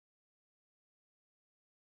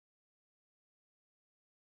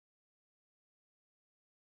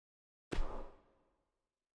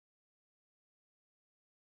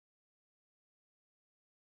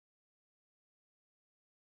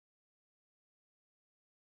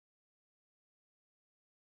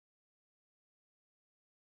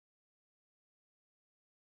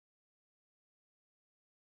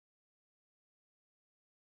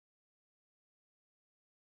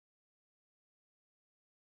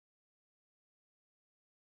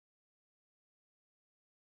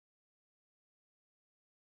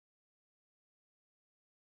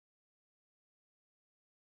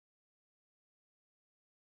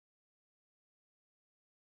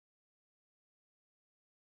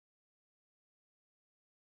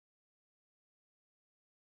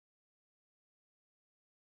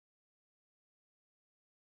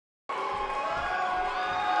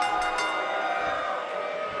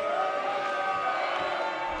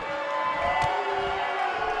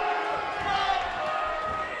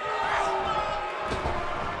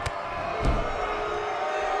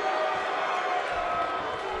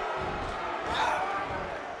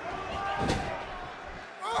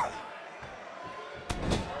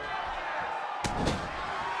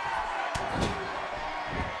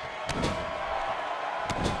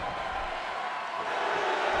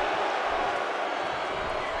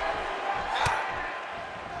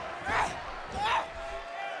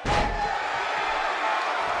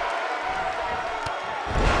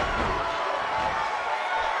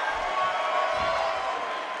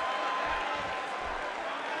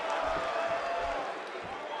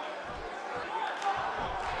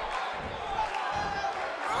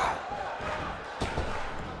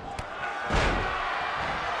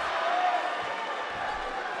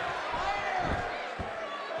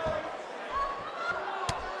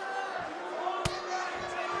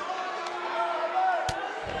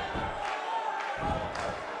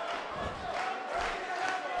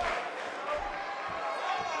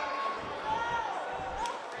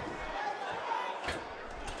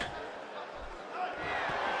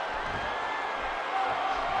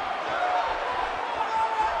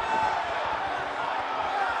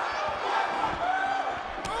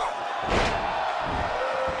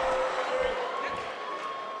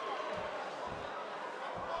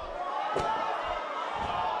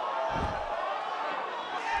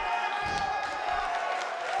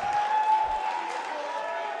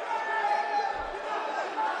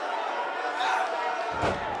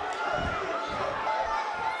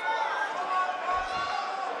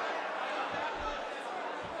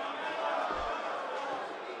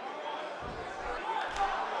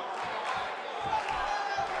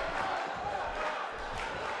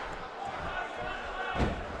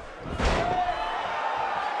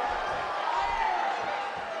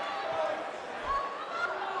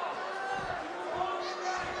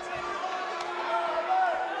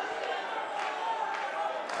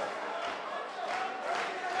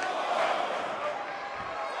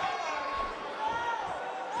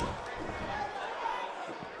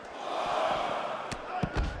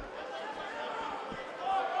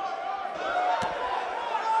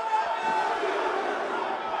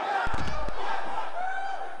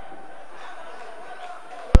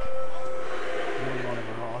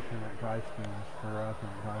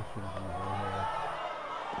harassment costumes in the world.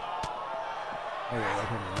 Oh, yeah,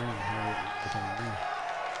 look at the ring. Look at the ring.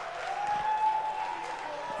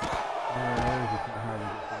 There it is. It's not hard to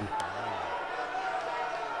get these to ring.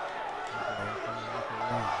 Okay, let's come back to the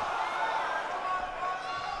ring.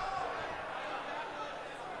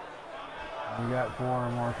 We got 4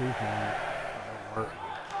 or more people in it. It don't work.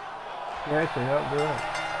 He actually helped do it.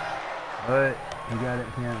 But he got it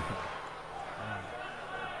canceled.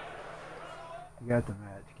 He got the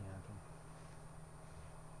match canceled.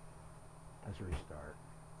 Let's restart.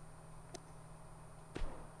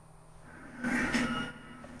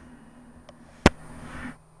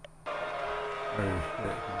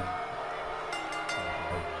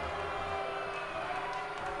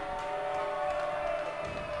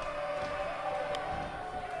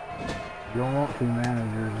 You don't want 2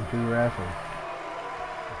 managers and 2 wrestlers.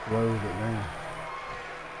 It slows it down.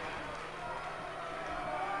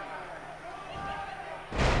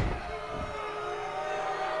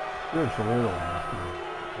 Just a little one.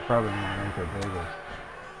 I probably need to make her bigger.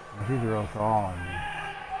 She's real tall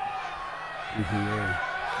in GCA.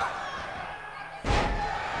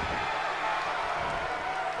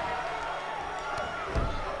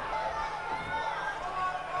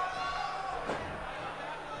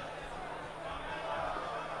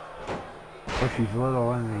 Well, she's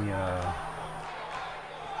little in the,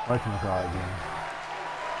 whatchamacallit again?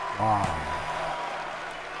 Wow.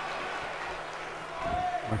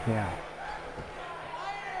 Look out.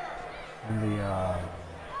 In the,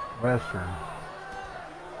 Western.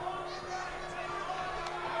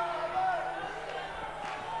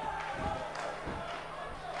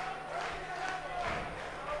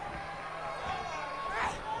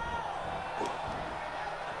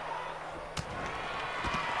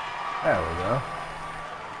 There we go.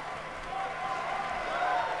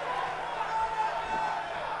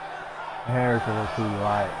 The hair's a little too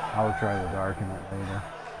light. I'll try to darken it later.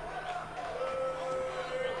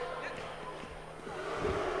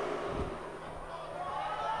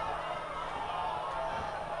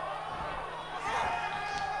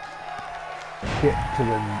 Kick to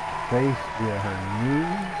the face via her knee.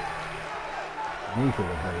 Knee to the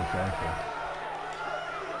face, actually.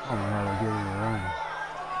 I don't know how to get it running.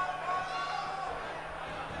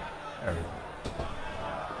 There we go.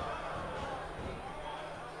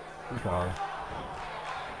 She's hard.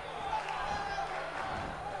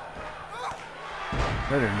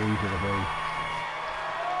 Put her knee to the face.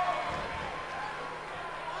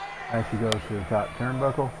 As she goes to the top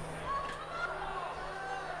turnbuckle.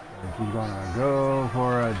 And she's gonna go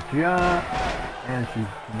for a jump. And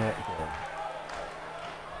she's connected.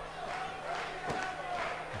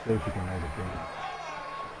 Let's see if she can make a pin.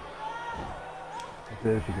 Let's see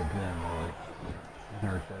if she can pin Lori. In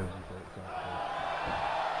her 76.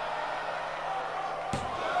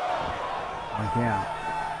 One count.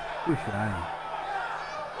 Too shiny.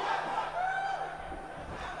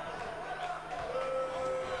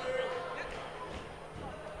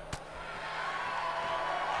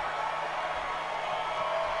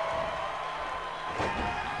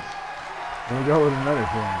 We'll go with another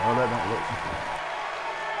thing. Oh, that don't look.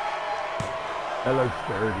 That looks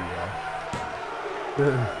sturdy, though.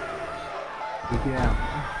 Good count.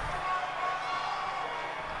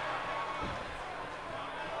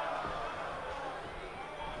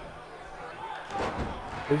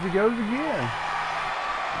 There she goes again.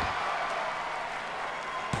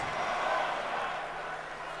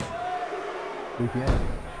 Good count.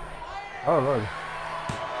 Oh, Lord.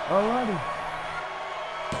 Oh, Lordy.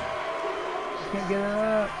 Can't get her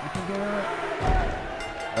up. I can't get her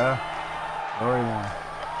up. Lori won.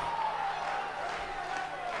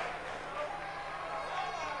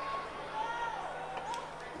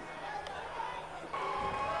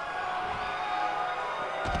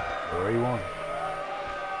 Lori won.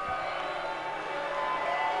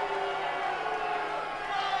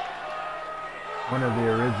 One of the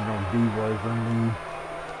original divas when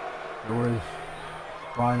there was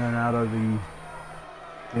flying out of the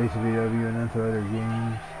JCBW and into other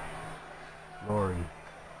games. Lori.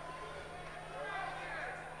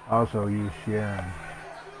 Also used Sharon.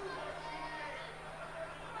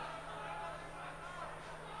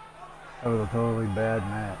 That was a totally bad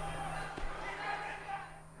match.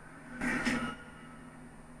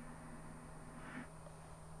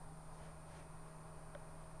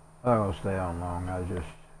 I don't stay on long. I was just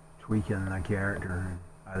tweaking the character and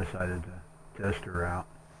I decided to test her out.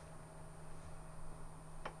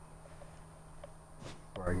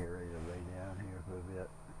 Before I get ready to lay down here for a bit.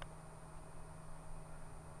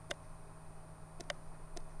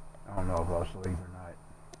 I don't know if I'll sleep or not,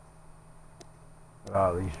 but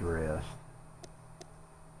I'll at least rest.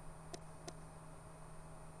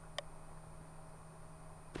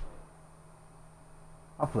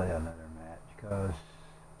 I'll play another match because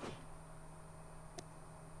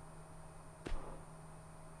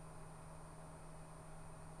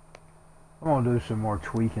I'm gonna do some more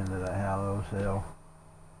tweaking to that Hallows Hell.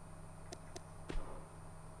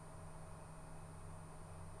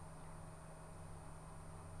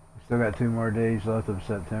 We still got 2 more days left of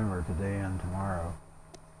September, today and tomorrow.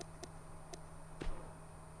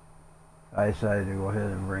 I decided to go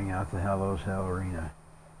ahead and bring out the Hallows Hell Arena.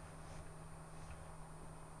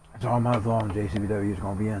 So all month long, JCBW is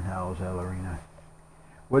going to be in Hallows Hell Arena.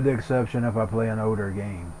 With the exception if I play an older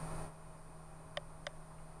game.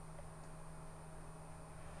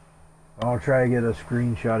 I'll try to get a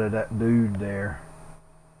screenshot of that dude there.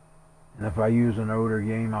 And if I use an older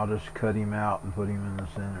game, I'll just cut him out and put him in the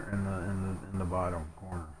center, in the bottom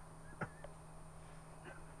corner.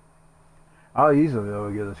 I'll easily be able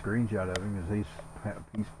to get a screenshot of him because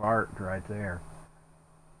he's parked right there.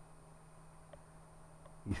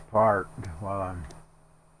 He's parked while I'm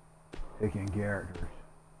picking characters.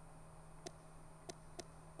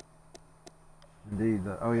 Indeed,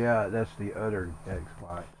 oh yeah, that's the other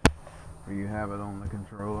Xbox where you have it on the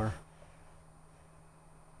controller.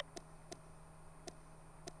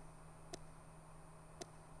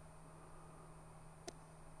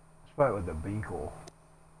 Let's fight with the Beankle.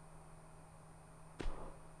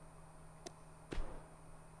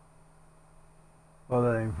 Well,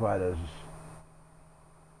 that ain't fight as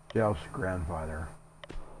Jelf's grandfather.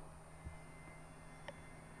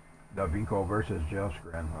 The Beankle versus Jelf's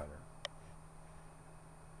grandfather.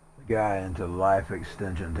 The guy into life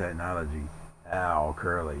extension technology.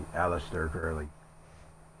 Alistair Curley.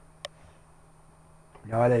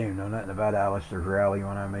 You know, I didn't even know nothing about Alistair Curley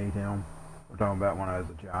when I met him. We're talking about when I was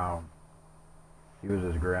a child. He was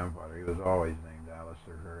his grandfather. He was always named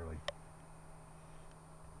Alistair Curley.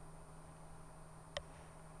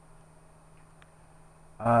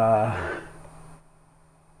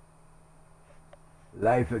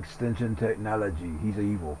 Life extension technology. He's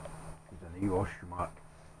evil. He's an evil schmuck.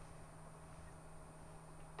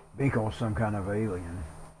 Beankle's some kind of alien.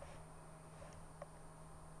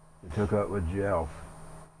 He took up with Jelf.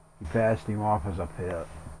 He passed him off as a pet.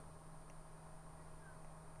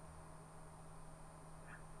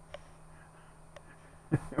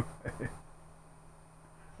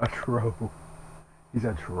 A troll. He's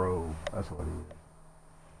a troll. That's what he is.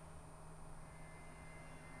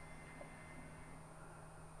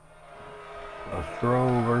 A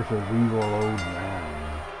troll versus evil old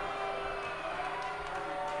man.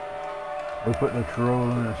 We're putting a troll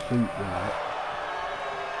in a suit tonight.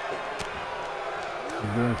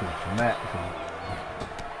 He's doing some smacks on it.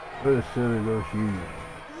 Look at the silly little shoes.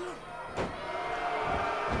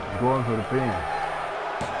 He's going for the pin.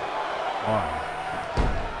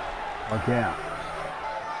 One count.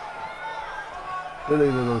 Silly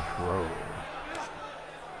little troll.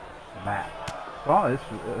 Smack. Oh, it's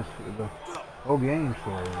the whole game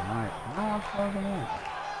story tonight. No, I'm talking about.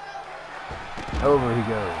 Over he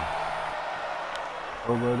goes.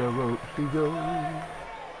 Over the ropes he goes.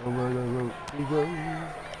 Over the ropes he goes.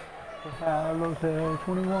 The Hallows Hell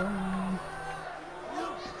 21.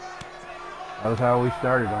 That was how we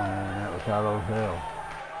started on there, and that was Hallows Hell.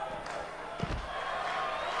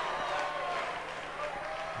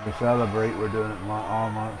 To celebrate, we're doing it all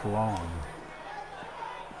month long.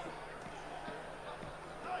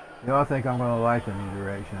 You know, I think I'm going to like the new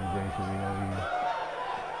direction of JCBW.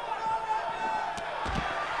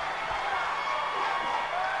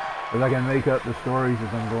 Because I can make up the stories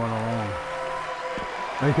as I'm going along.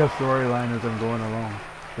 Make up storyline as I'm going along.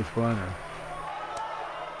 It's funner.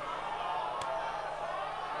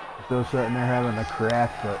 Still sitting there having a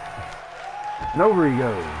craft, but... And over he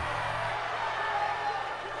goes.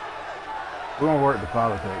 We're going to work the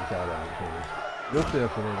politics out of it, because you'll see a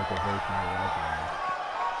political person over there.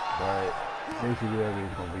 But JCBW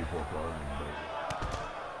is going to be foreclosing, baby.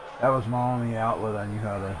 That was my only outlet I knew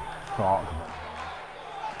how to talk about.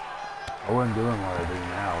 I wasn't doing what I do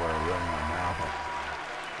now, where I run my mouth off.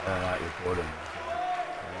 I don't like recording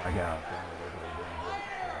myself. I got it.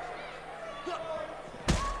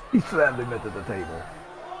 He slammed him into the table.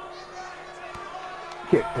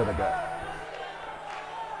 Kick to the gut.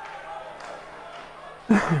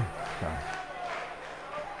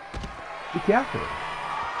 Be careful.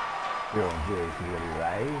 You're on JCBW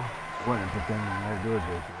Live. I wasn't pretending to do a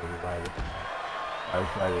JCBW Live. I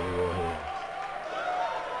decided to go ahead.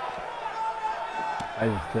 I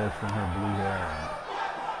was testing her blue hair.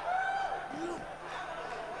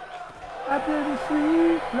 I didn't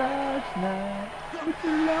sleep last night with the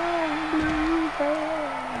long blue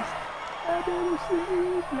hair. I didn't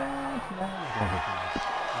sleep last night.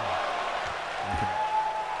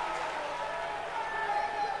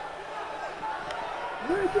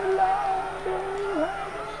 I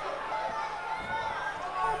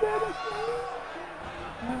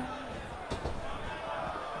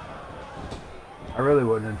really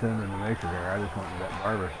wasn't intending to make her there. I just went to that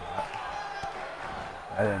barber shop.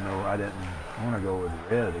 I didn't know. I didn't want to go with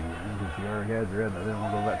red again because she already had red. And I didn't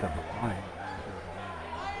want to go back to blonde.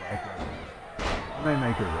 I may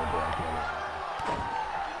make her go black.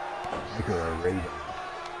 Make her a raven.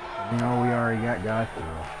 You know, we already got Goth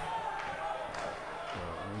Girl. So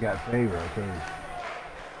we got Favor too.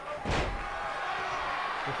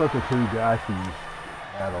 Let's let the two Gothies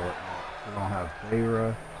battle it. We're gonna have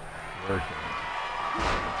Favor versus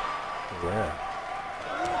Red.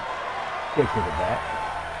 Kick to the back.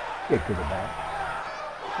 Kick to the back.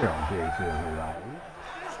 You're on JCBW.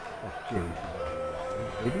 That's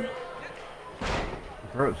JCBW, baby. The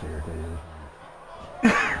throat's irritated.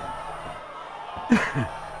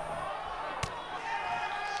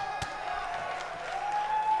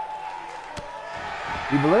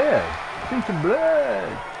 He bled. I see some blood.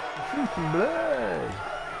 I see some blood.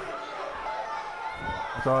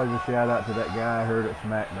 That's all I just shout out to that guy I heard at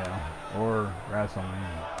SmackDown or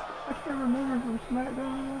WrestleMania. I can't remember if it was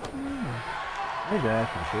SmackDown or WrestleMania. I need to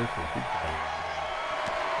ask my sister. She's probably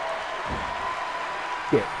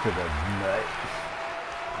get to the nuts.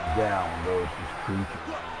 Down goes this creature.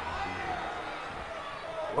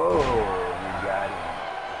 Whoa, we got him.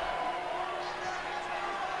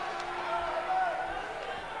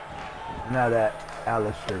 Now that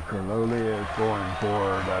Aleister Crowley is going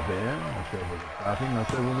forward up in. Let's see if we can stop him. Let's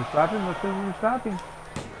see if we can stop him. Let's see if we can stop him.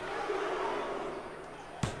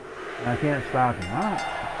 I can't stop him.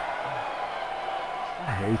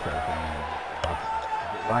 I hate that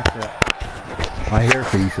thing. Like that. My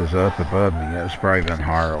hairpiece is up above me. That's probably been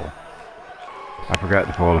horrible. I forgot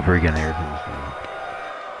to pull the freaking hairpiece down.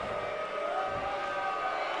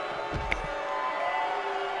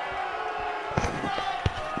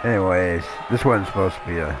 Anyways, this wasn't supposed to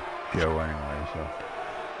be a show anyway, so.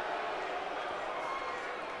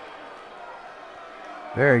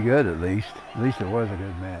 Very good, at least. At least it was a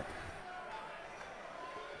good match.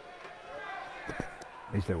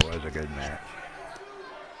 At least it was a good match.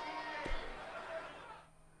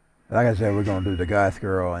 Like I said, we're going to do the Goth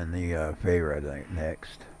Girl and the Favor, I think,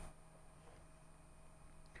 next.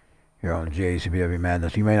 Here on JCBW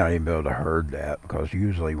Madness. You may not even be able to heard that because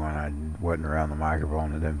usually when I wasn't around the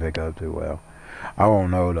microphone it didn't pick up too well. I won't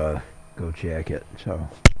know to go check it, so.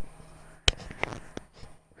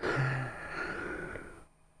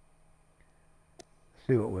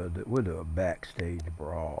 See what we'll do. We'll do a backstage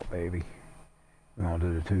brawl, baby. We're going to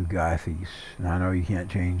do the two Gothies. And I know you can't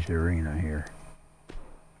change the arena here.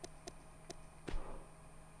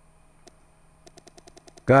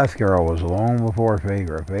 Goth Girl was long before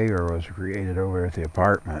Favor. Favor was created over at the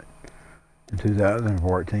apartment in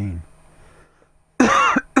 2014.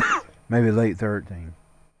 Maybe late 13.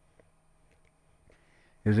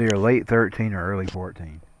 It was either late 13 or early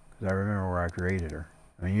 14. Because I remember where I created her.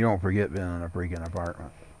 I mean, you don't forget being in a freaking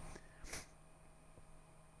apartment.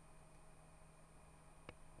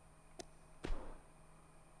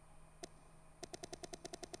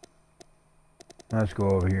 Let's go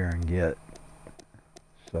over here and get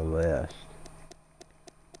Celeste.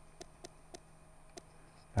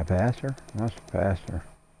 I passed her? Must have passed her.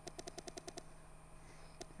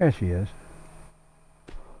 There she is.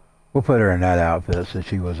 We'll put her in that outfit since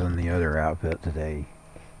she was in the other outfit today.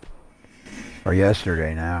 Or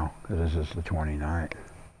yesterday now, because this is the 29th.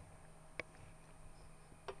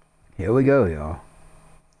 Here we go, y'all.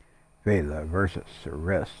 Vela versus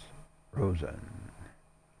Celeste Rosen.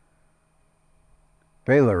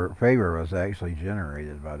 Favor was actually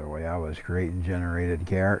generated, by the way. I was creating generated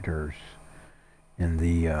characters in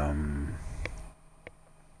the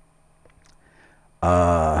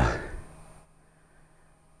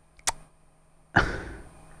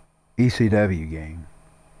ECW game.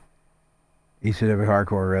 ECW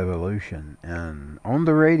Hardcore Revolution. And on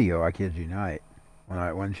the radio, I kid you not,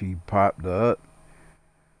 when she popped up,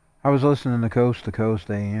 I was listening to Coast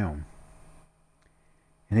AM.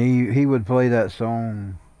 And he would play that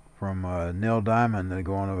song from Neil Diamond that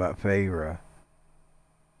going about Favor.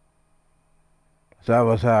 So that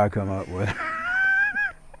was how I come up with it.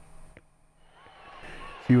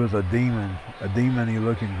 She was a demon-y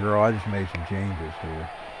looking girl. I just made some changes to her.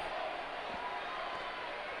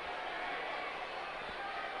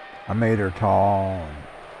 I made her tall and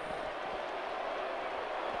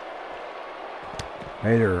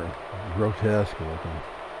made her grotesque looking.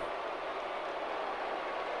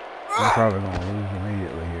 I'm probably going to lose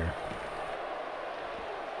immediately here.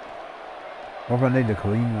 What if I need to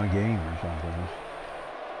clean my game or something?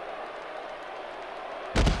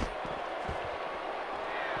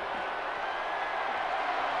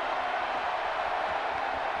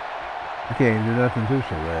 I can't do nothing to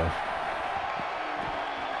Celeste.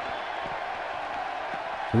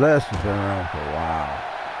 Celeste has been around for a while.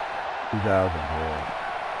 2012.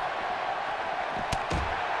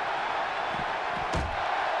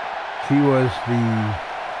 She was the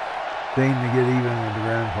thing to get even with the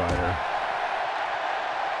Grand Fighter.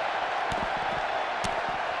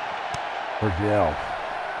 Or Jelf.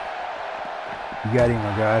 He got him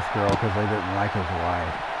a guy's girl because they didn't like his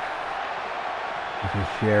wife. This is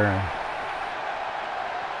Sharon.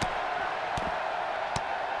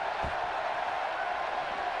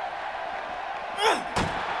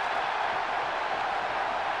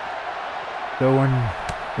 So when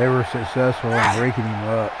they were successful in breaking him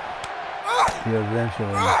up, he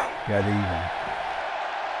eventually got even.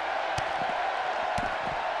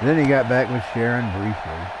 Then he got back with Sharon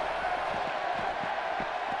briefly.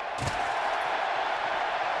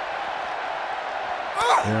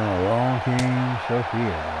 Then along came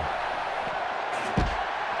Sophia.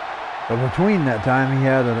 But between that time, he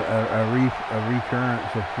had a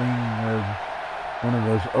recurrence of fleeing with one of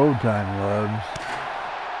those old-time loves,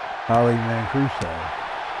 Holly Mancuso.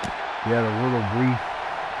 He had a little brief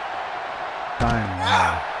time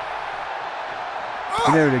now.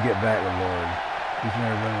 He never did get back with Lori. He's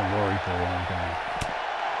never been with Lori for a long time.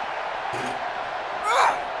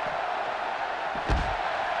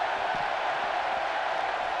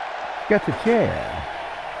 Got the chair.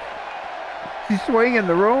 She's swinging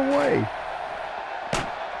the wrong way.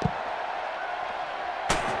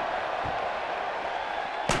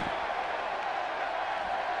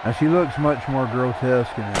 Now she looks much more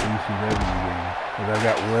grotesque in the JCBW game, because I've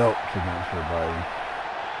got whelps against her body.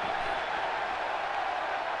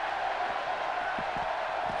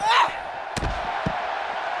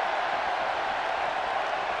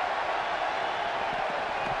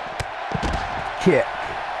 Kick.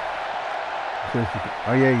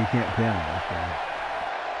 Oh yeah, you can't pin him this time.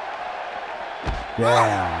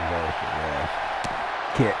 Down goes the rest.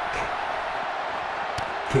 Kick.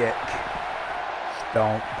 Kick.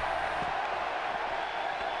 Stomp.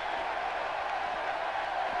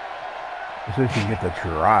 So she can get the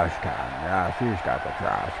trash can. Yeah, she's got the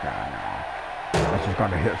trash can now. And she's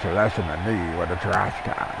going to hit Celeste in the knee with a trash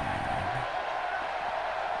can.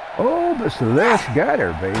 Oh, but Celeste got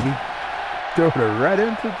her, baby. Throw her right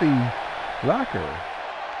into the locker.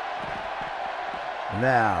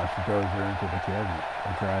 Now she throws her into the cabinet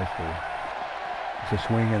and tries to. It's a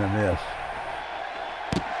swing and a miss.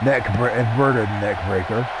 Inverted neck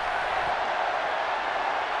breaker.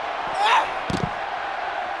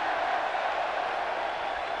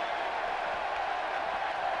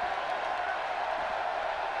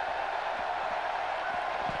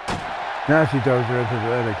 Now she throws her into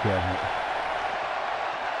the other cabinet.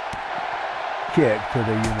 Kick to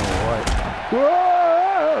the you-know-what. Whoa!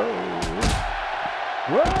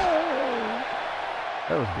 Whoa!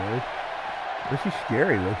 That was good. But she's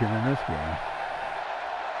scary looking in this game.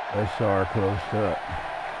 I saw her close up.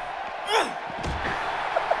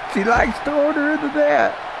 She likes throwing her into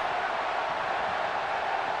that.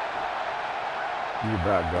 You're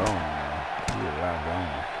about gone now. You're about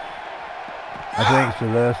gone. I think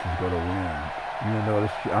Celeste is going to win. Even though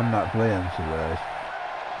I'm not playing Celeste.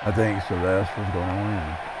 I think Celeste is going to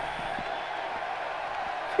win.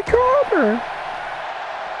 She caught her.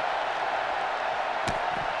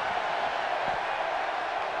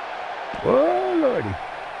 Whoa, lordy.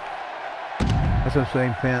 That's the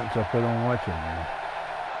same pants I put on watching now.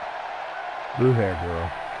 Blue hair girl.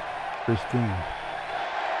 Christine.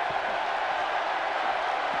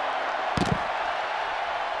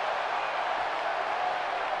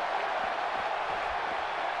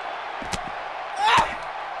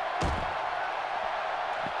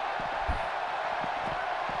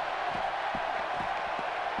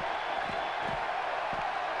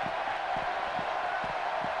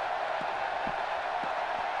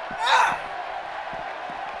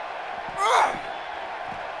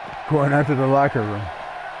 Going out to the locker room.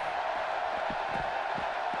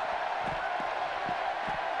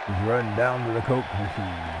 He's running down to the Coke machine.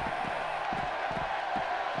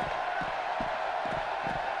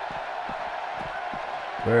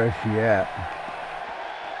 Where is she at?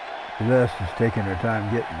 Celeste is taking her time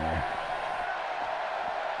getting there.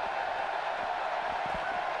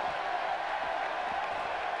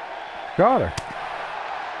 Got her.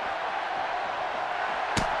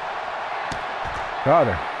 Got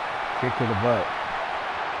her. Kick to the butt.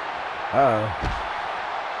 Uh-oh.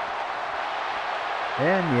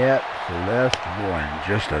 And yet, Celeste won,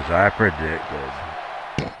 just as I predicted.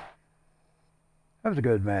 That was a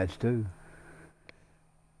good match, too.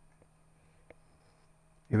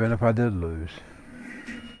 Even if I did lose.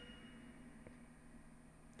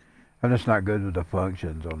 I'm just not good with the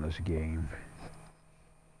functions on this game.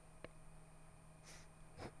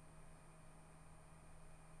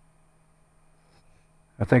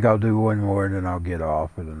 I think I'll do one more and then I'll get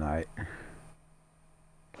off for the night.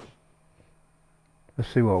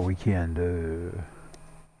 Let's see what we can do.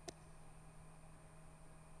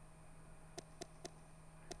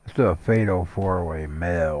 Let's do a Fatal 4-Way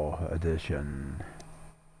Male Edition.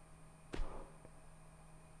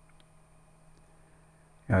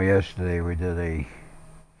 You know, yesterday we did a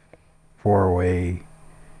 4-way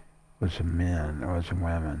with some men, or some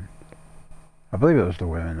women. I believe it was the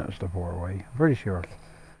women that was the 4-way. I'm pretty sure.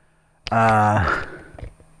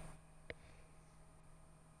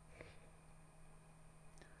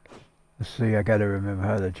 Let's see, I gotta remember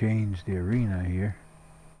how to change the arena here.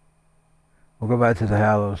 We'll go back to the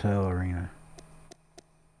Hallows Hell arena.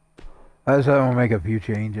 I just want to make a few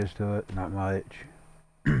changes to it, not much.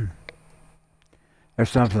 There's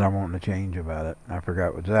something I want to change about it. I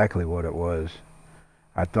forgot exactly what it was.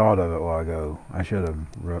 I thought of it a while ago. I should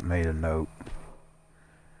have made a note.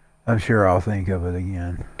 I'm sure I'll think of it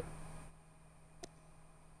again.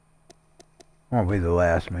 I won't be the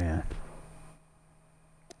last man.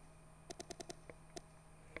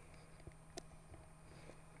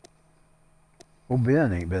 Well,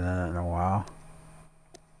 Ben ain't been in it in a while.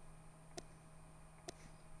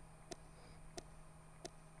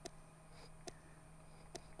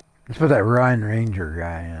 Let's put that Ryan Ranger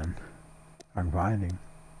guy in. I can find him.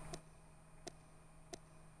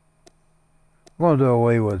 I'm going to do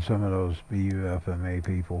away with some of those BUFMA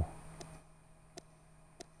people.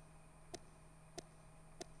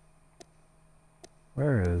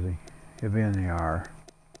 Where is he? He'll be in the R.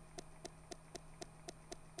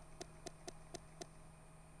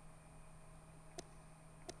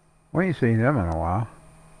 We ain't seen them in a while.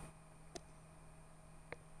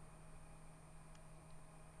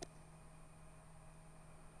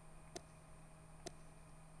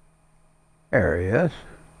 There he is.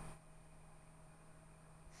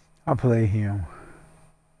 I'll play him.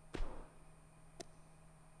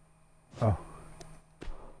 Oh.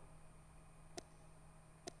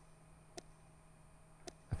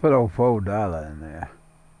 I put old Fo Dollar in there.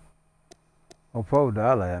 Old Fo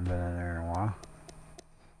Dollar hasn't been in there in a while.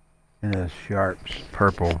 In his Sharps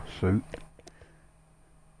purple suit.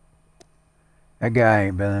 That guy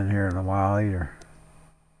ain't been in here in a while either.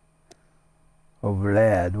 Oh,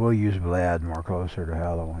 Vlad. We'll use Vlad more closer to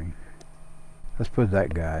Halloween. Let's put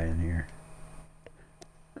that guy in here.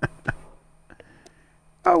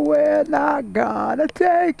 Oh, we're not gonna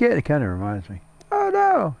take it. It kind of reminds me. Oh,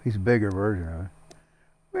 no. He's a bigger version of it.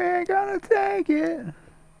 We ain't gonna take it.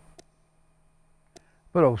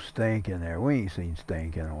 Put old Stink in there. We ain't seen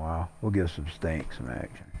Stink in a while. We'll give some Stink some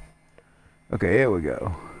action. Okay, here we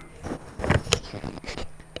go.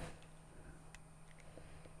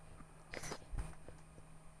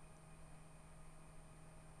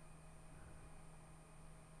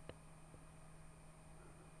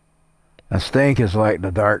 Now Stink is like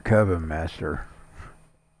the Dark Coven Master.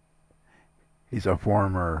 He's a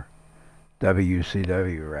former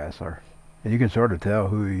WCW wrestler. And you can sort of tell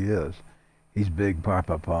who he is. He's Big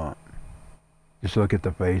Papa Pump. Just look at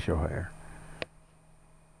the facial hair.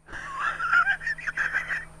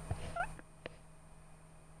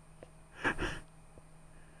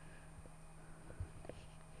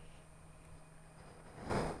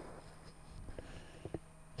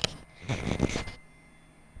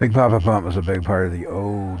 Big Papa Pump was a big part of the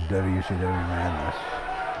old WCW madness.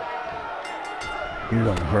 He was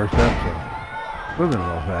on the first episode. Moving a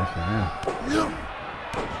little faster now.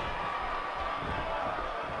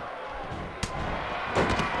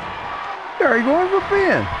 There he going for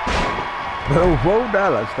Finn. But old Fo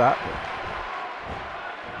Dollar stopped it.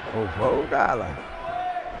 Old Fo Dollar.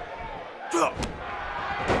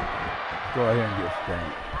 Go ahead and get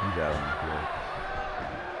Stank. He's out on the floor.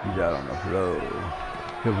 He's out on the floor.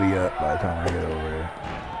 He'll be up by the time I get over there.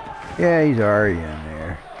 Yeah, he's already in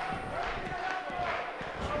there.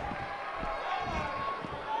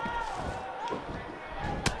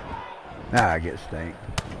 Now I get Stank.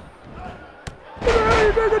 What the hell are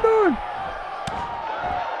you guys doing?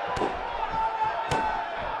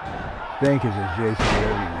 Stank is a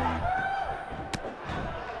JCBW name.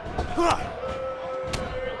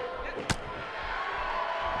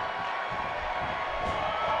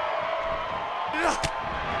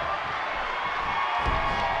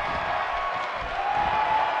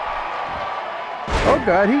 Oh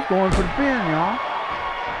God, he's going for the pin, y'all.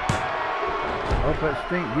 Hope that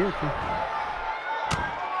Stink gets him.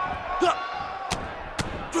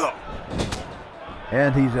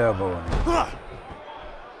 And he's elbowing him.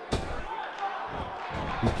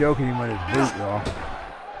 He's choking him with his boot, y'all.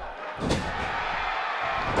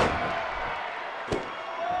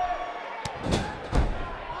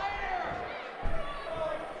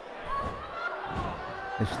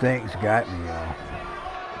 The Stink's got me, y'all.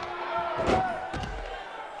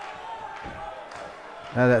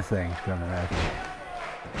 Now that thing's coming at me.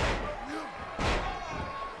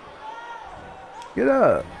 Get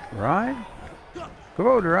up, Ryan. Come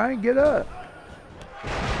on, Ryan, get up.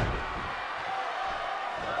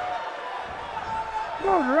 Come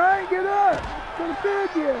on, Ryan, get up. It's gonna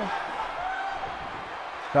fit you.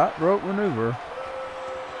 Top rope maneuver.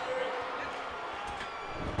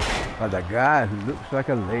 By the guy who looks like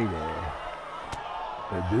a lady.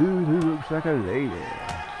 The dude who looks like a lady.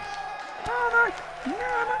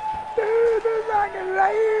 Dude looks like a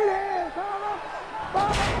lady.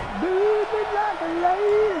 Dude looks like a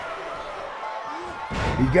lady.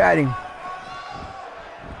 He got him.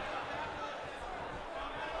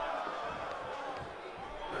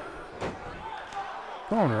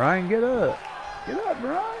 Come on, Ryan, get up. Get up,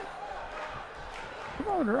 Ryan. Come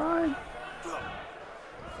on, Ryan.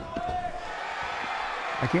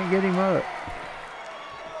 I can't get him up.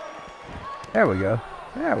 There we go.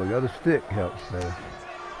 There we go. The stick helps there.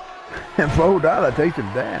 And $4 takes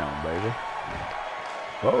him down, baby.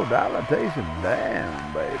 $4 takes him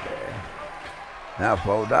down, baby. Now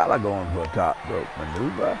 $4 going for a top rope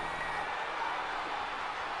maneuver.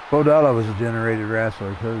 $4 was a generated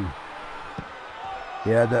wrestler too.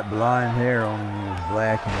 He had that blonde hair on him. He was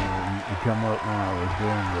black, and he come up when I was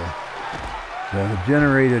doing the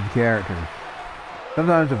generated characters.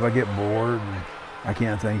 Sometimes if I get bored and I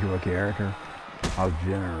can't think of a character, I'll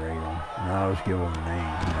generate them, and I'll just give them a name,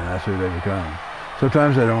 and that's who they become.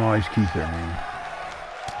 Sometimes I don't always keep their name.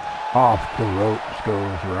 Off the ropes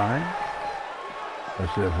goes Ryan.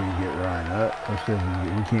 Let's see if we can get Ryan up. Let's see if we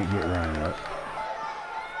can't get Ryan up.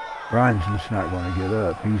 Ryan's just not going to get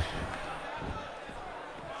up.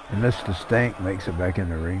 Unless the Stank makes it back in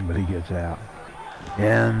the ring, but he gets out.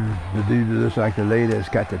 And the dude that looks like the lady has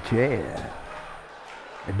got the chair.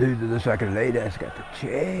 The dude that looks like a lady has got the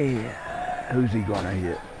chair. Who's he gonna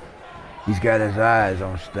hit? He's got his eyes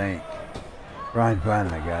on Stank. Ryan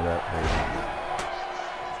finally got up, baby.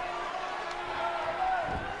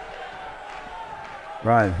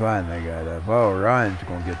 Ryan finally got up. Oh, Ryan's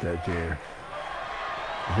gonna get that chair.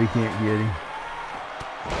 If he can't get him,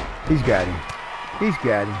 he's got him. He's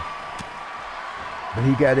got him. But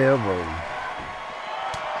he got elbowed.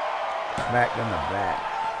 Smacked in the back.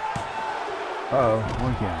 Uh-oh,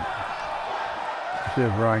 one count. Let's see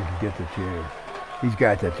if Ryan can get the chair. He's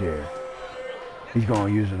got that chair. He's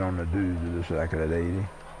going to use it on the dude that looks like that 80.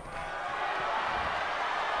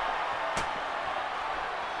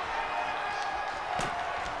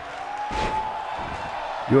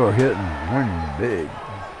 You're hitting one big.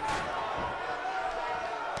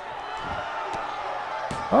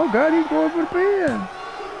 Oh, God, he's going for the pin.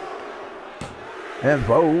 And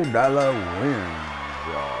 $4 wins.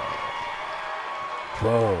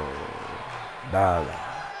 $4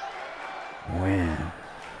 wins.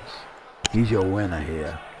 He's your winner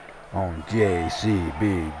here on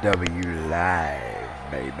JCBW Live,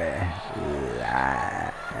 baby.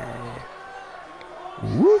 Live.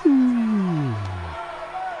 Woohoo!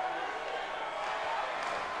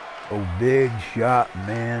 Oh, big shot,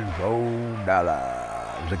 man.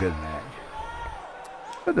 $4. It was a good match.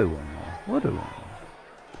 We'll do one more. We'll do one more.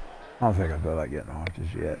 I don't think I feel like getting off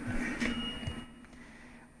just yet.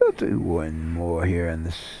 We'll do one more here in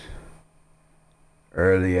this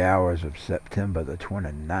early hours of September the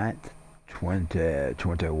 29th,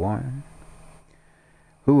 2021.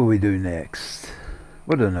 Who will we do next?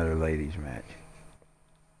 We'll do another ladies match.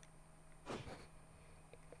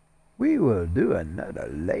 We will do another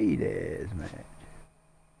ladies match.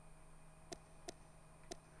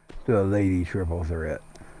 Let's do a lady triple threat.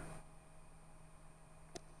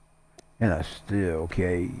 In a steel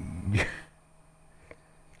cage.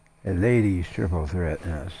 A ladies triple threat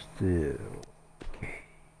in a steel cage.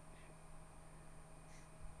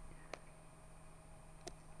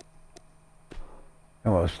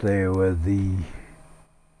 And we'll stay with the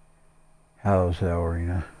Hell Cell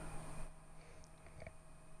Arena.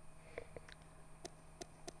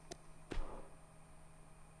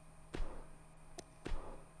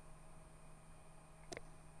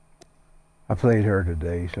 I played her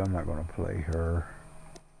today, so I'm not going to play her.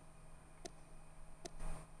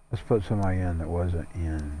 Let's put somebody in that wasn't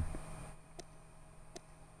in.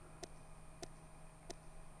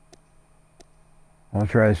 I'll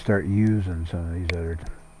try to start using some of these other.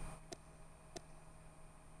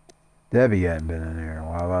 Debbie hadn't been in there in a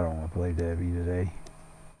while. I don't want to play Debbie today.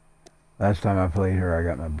 Last time I played her, I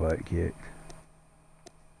got my butt kicked.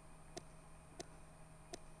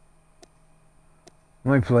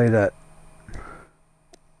 Let me play that.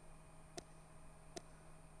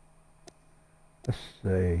 Let's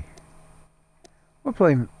see. We'll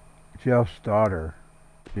play Jeff's daughter,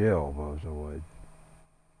 Jill Bozawood.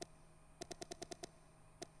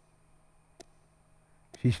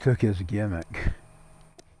 She's took his gimmick.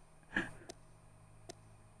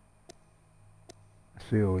 Let's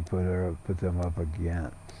see what we put them up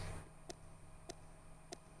against.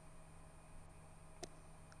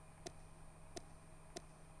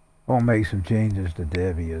 We'll make some changes to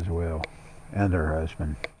Debbie as well, and her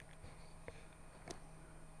husband.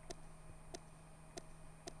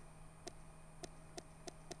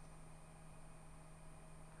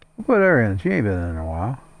 We'll put her in. She ain't been in a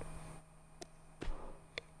while.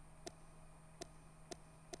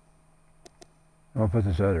 We'll put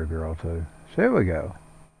this other girl too. So here we go.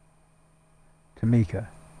 Tamika.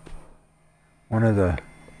 One of the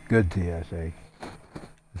good TSA.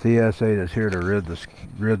 The TSA that's here to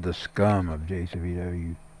rid the scum of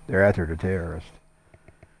JCBW. They're after the terrorists.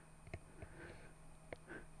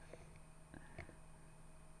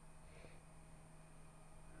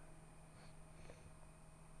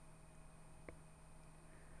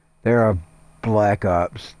 They're a black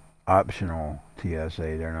ops optional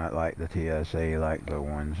TSA. They're not like the TSA like the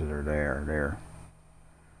ones that are there.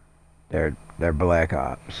 They're black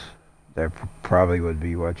ops. They probably would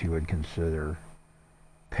be what you would consider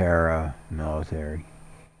paramilitary.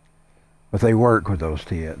 But they work with those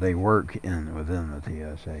they work within the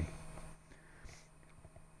TSA.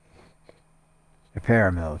 They're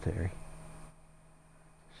paramilitary.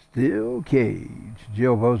 Steel Cage.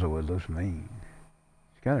 Jill Bozawood looks mean.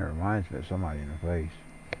 She kind of reminds me of somebody in the face.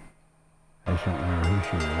 I just don't remember who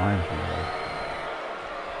she reminds me of.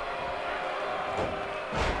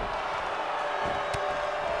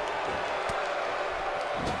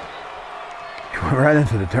 She went right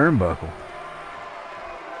into the turnbuckle.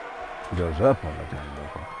 She goes up on the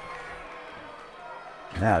turnbuckle.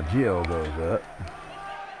 Now Jill goes up.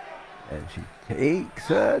 And she takes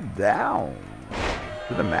her down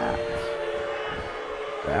to the mat.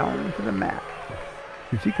 Down to the mat.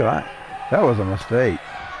 She caught. That was a mistake.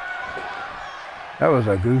 That was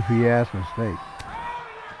a goofy ass mistake.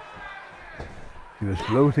 She was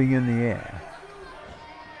floating in the air.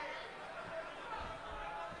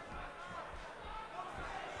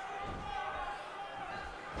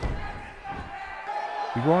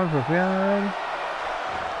 You going for a pin already?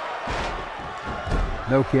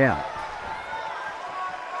 No count.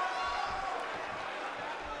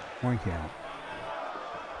 One count.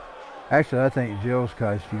 Actually, I think Jill's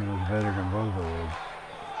costume was better than Bozo's.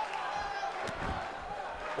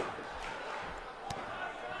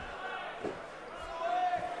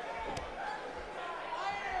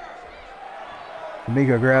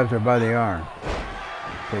 Tamika grabs her by the arm.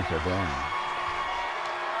 Takes her down.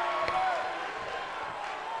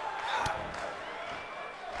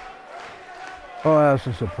 Oh, I have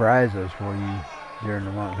some surprises for you during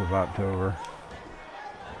the month of October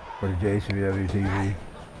for the JCBW TV.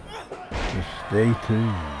 Just stay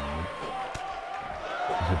tuned.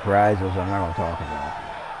 The surprises I'm not going to talk about.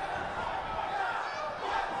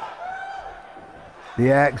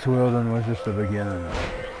 The axe wielding was just the beginning of it.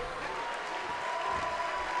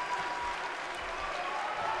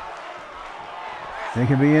 It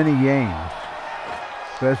can be any game,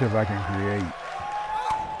 especially if I can create.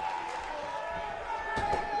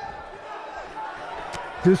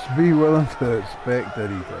 Just be willing to expect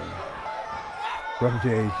anything from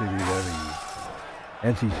JCBW.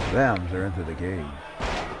 And she slams her into the cage.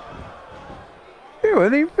 It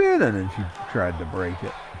wasn't even fitting, and she tried to break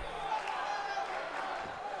it.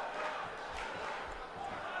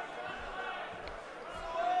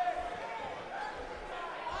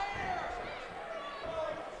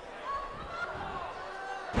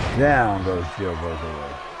 Down goes Jill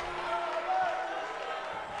Bozawood.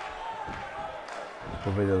 This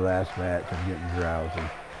will be the last match. I'm getting drowsy.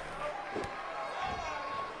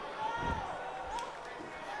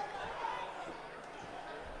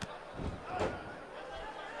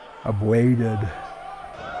 I've waited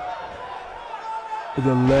for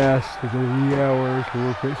the last 3 hours for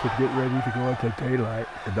we're fixing to get ready to go into daylight.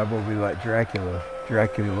 And I'm going to be like Dracula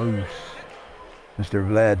loose. Mr.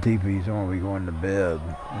 Vlad TP's going to be going to bed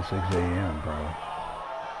at 6 a.m. probably.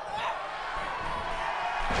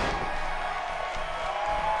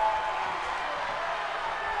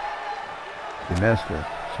 He missed her.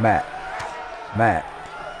 Smack. Smack.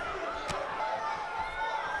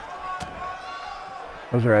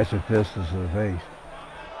 Those are actually pistols to the face.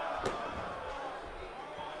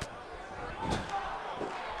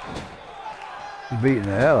 He's beating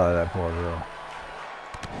the hell out of that poor girl.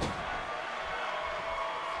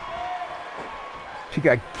 She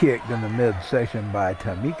got kicked in the midsection by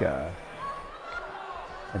Tamika.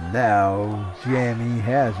 And now Jamie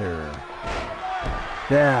has her.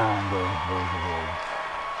 Down goes Bozawood.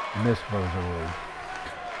 Miss Bozawood.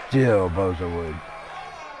 Jill Bozawood.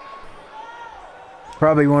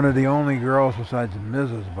 Probably one of the only girls besides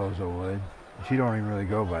Mrs. Bozawood. She don't even really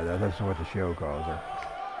go by that. That's what the show calls her.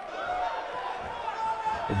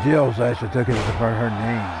 But Jill's actually took it as a part of her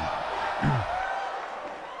name.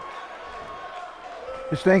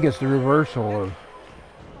 Just think it's the reversal of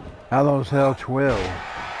Hallow's Hell 12.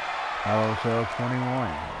 Hallow's Hell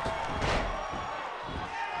 21.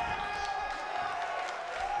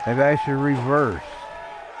 They've actually reversed.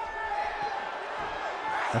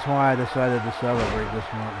 That's why I decided to celebrate this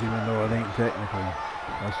month, even though it ain't technically.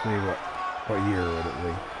 Let's see what year would it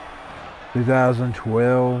be?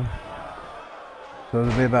 2012. So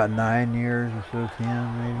it'll be about 9 years instead of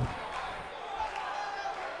 10, maybe.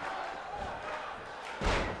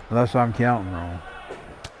 Unless I'm counting wrong.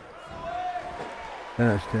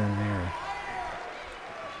 Then it's 10 years.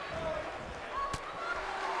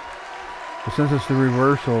 But since it's the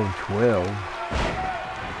reversal of 12,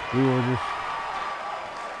 we will just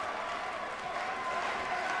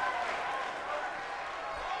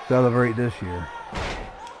celebrate this year.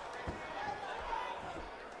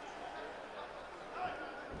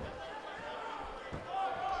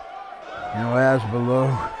 You know, as below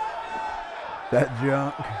that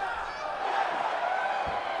junk.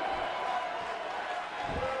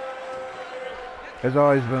 There's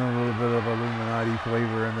always been a little bit of Illuminati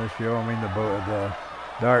flavor in this show. I mean, the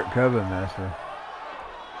Dark Coven Master.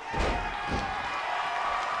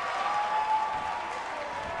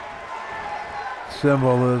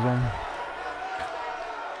 Symbolism.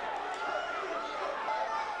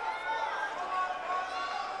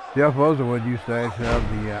 Jeff Bozawood used to actually have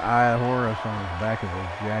the Eye of Horus on his back of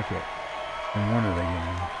his jacket in one of the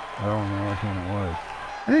games. I don't know which one it was.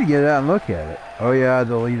 I need to get out and look at it. Oh yeah, I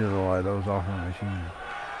deleted a lot of those off my machine.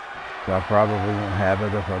 So I probably won't have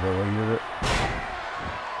it if I deleted it.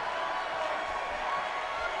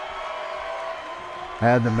 I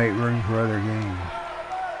had to make room for other games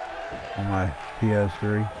on my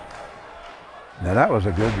PS3. Now that was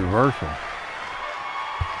a good reversal.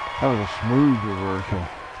 That was a smooth reversal.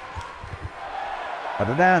 He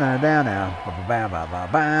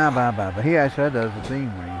actually had that as a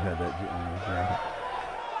theme when he had that on his jacket.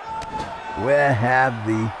 Where have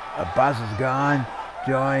the apostles gone?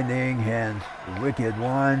 Joining hands, the wicked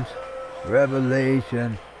ones.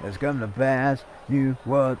 Revelation has come to pass. New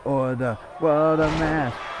world order, world of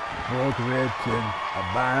mass. Book written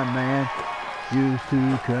by man, used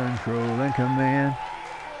to control and command.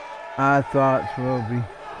 Our thoughts will be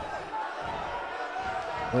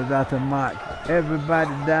without the mock.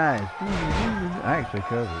 Everybody dies. I actually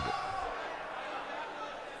covered it.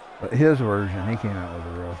 But his version, he came out with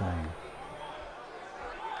a real thing.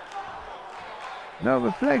 No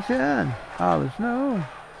reflection, all is known.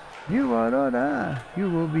 You are order, you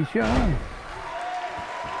will be shown.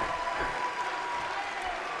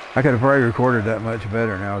 I could have probably recorded that much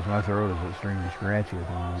better now as my throat is extremely scratchy at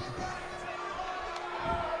the moment.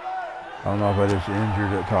 I don't know if I just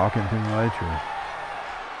injured it talking too much or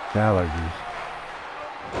it's allergies.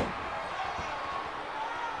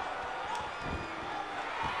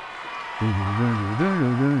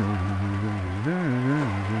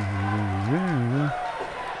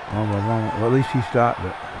 Well, at least she stopped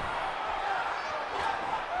it.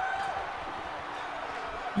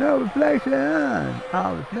 No reflection,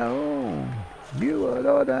 all is known. You are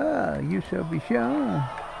order, you shall be shown.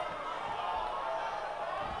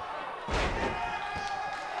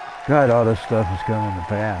 God, all this stuff is coming to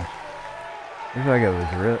pass. It's like it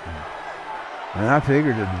was written. And I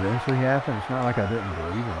figured it'd eventually happen. It's not like I didn't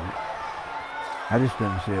believe in it. I just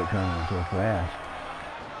didn't see it coming so fast.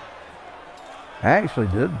 I actually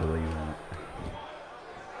did believe in it.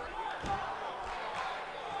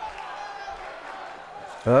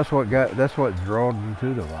 So that's what drew me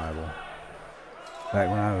to the Bible back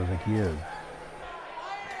when I was a kid.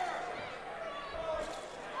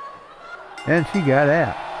 And she got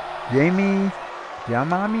out. Jamami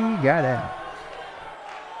got out.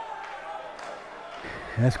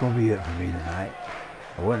 That's gonna be it for me tonight.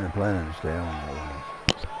 I wasn't planning to stay on that long.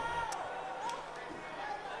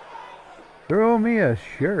 Throw me a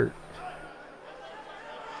shirt.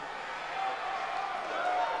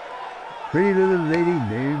 Pretty little lady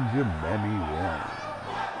named Jamami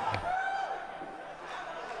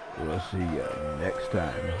One. We'll see you next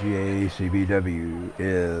time. JCBW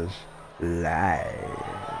is live.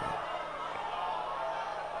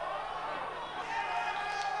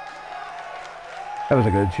 That was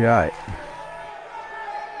a good shot.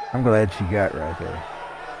 I'm glad she got right there.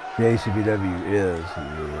 JCBW is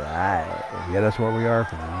live. Yeah, that's what we are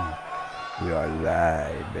for now. We are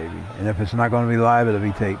live, baby. And if it's not going to be live, it'll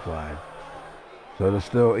be taped live. So it'll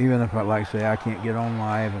still, even if I like say I can't get on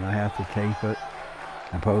live and I have to tape it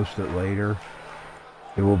and post it later,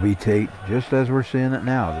 it will be taped just as we're seeing it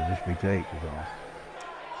now. It'll just be taped is all.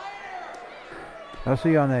 I'll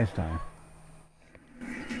see y'all next time.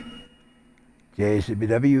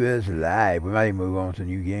 JCBW is live. We might move on to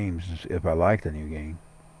new games if I like the new game.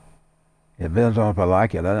 It depends on if I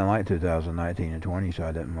like it. I didn't like 2019 and 20, so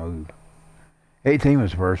I didn't move. 18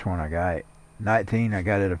 was the first one I got. 19, I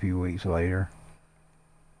got it a few weeks later.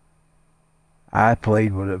 I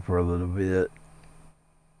played with it for a little bit.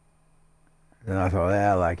 Then I thought,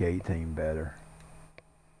 I like 18 better.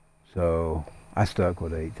 So I stuck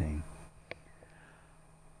with 18.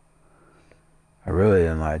 I really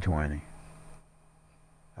didn't like 20.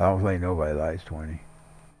 I don't think nobody likes 20.